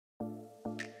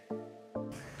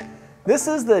This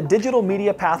is the digital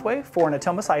media pathway for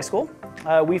Natomas High School.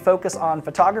 We focus on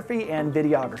photography and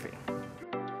videography.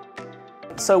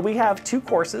 So we have two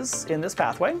courses in this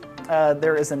pathway.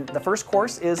 The first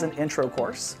course is an intro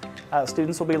course.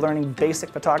 Students will be learning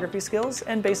basic photography skills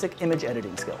and basic image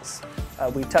editing skills.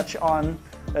 We touch on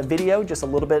video just a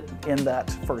little bit in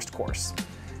that first course.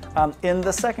 In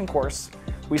the second course,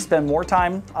 we spend more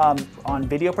time on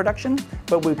video production,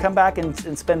 but we come back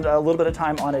and spend a little bit of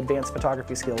time on advanced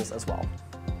photography skills as well.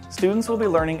 Students will be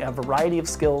learning a variety of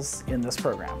skills in this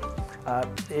program.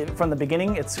 From the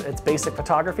beginning, it's basic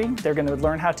photography. They're going to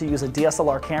learn how to use a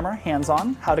DSLR camera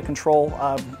hands-on, how to control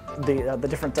the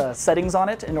different settings on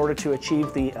it in order to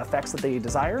achieve the effects that they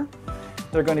desire.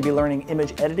 They're going to be learning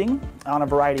image editing on a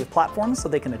variety of platforms so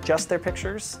they can adjust their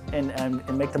pictures and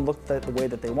make them look the way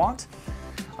that they want.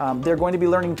 They're going to be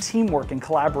learning teamwork and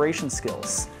collaboration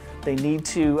skills. They need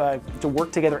to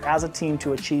work together as a team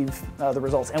to achieve the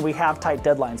results. And we have tight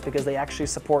deadlines because they actually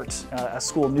support a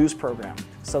school news program.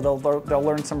 So they'll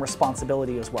learn some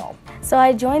responsibility as well. So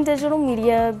I joined digital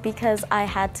media because I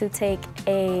had to take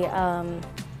a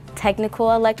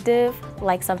technical elective,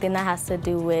 like something that has to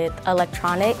do with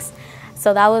electronics.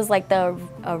 So that was like the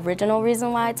original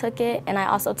reason why I took it. And I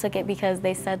also took it because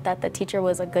they said that the teacher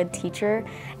was a good teacher.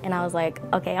 And I was like,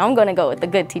 okay, I'm gonna go with the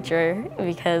good teacher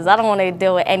because I don't want to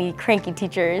deal with any cranky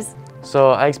teachers. So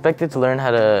I expected to learn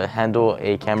how to handle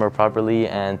a camera properly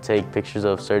and take pictures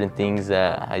of certain things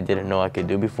that I didn't know I could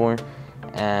do before.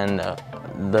 And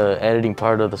the editing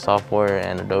part of the software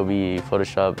and Adobe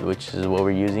Photoshop, which is what we're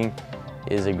using,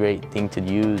 is a great thing to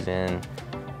use, and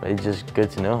it's just good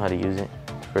to know how to use it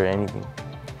for anything.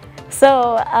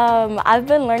 So I've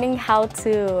been learning how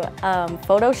to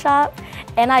Photoshop,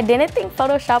 and I didn't think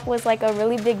Photoshop was like a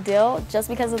really big deal just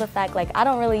because of the fact like I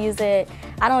don't really use it.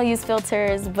 I don't use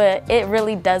filters, but it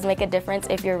really does make a difference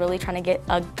if you're really trying to get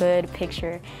a good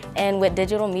picture. And with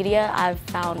digital media, I've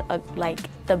found like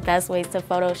the best ways to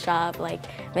Photoshop, like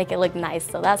make it look nice.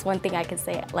 So that's one thing I can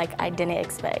say like I didn't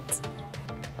expect.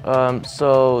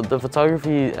 So the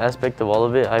photography aspect of all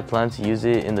of it, I plan to use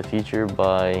it in the future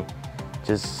by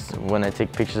just when I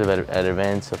take pictures at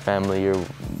events, a family, or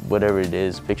whatever it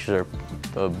is. Pictures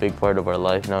are a big part of our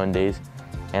life nowadays,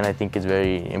 and I think it's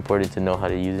very important to know how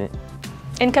to use it.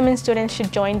 Incoming students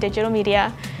should join digital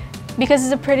media because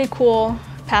it's a pretty cool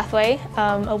pathway,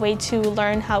 a way to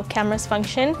learn how cameras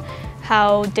function,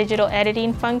 how digital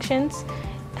editing functions,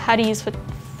 how to use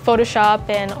Photoshop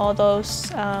and all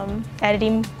those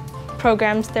editing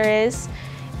programs there is.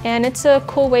 And it's a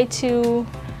cool way to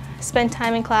spend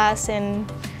time in class,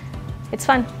 and it's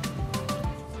fun.